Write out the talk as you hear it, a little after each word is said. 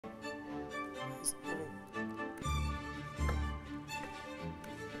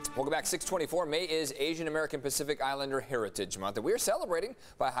Welcome back. 624. May is Asian American Pacific Islander Heritage Month, and we are celebrating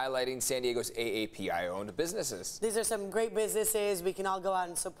by highlighting San Diego's AAPI-owned businesses. These are some great businesses we can all go out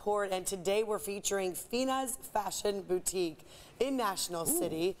and support, and today we're featuring Fina's Fashion Boutique in National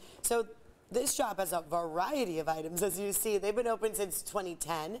City. So this shop has a variety of items, as you see. They've been open since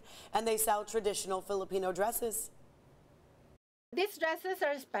 2010, and they sell traditional Filipino dresses. These dresses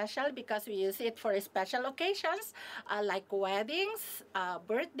are special because we use it for special occasions like weddings,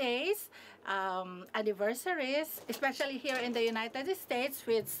 birthdays, anniversaries, especially here in the United States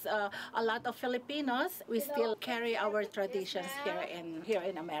with a lot of Filipinos. We still carry our traditions here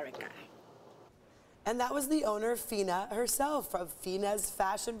in America. And that was the owner, Fina, herself, of Fina's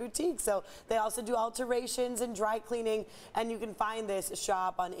Fashion Boutique. So they also do alterations and dry cleaning, and you can find this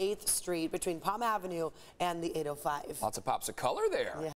shop on 8th Street between Palm Avenue and the 805. Lots of pops of color there. Yeah.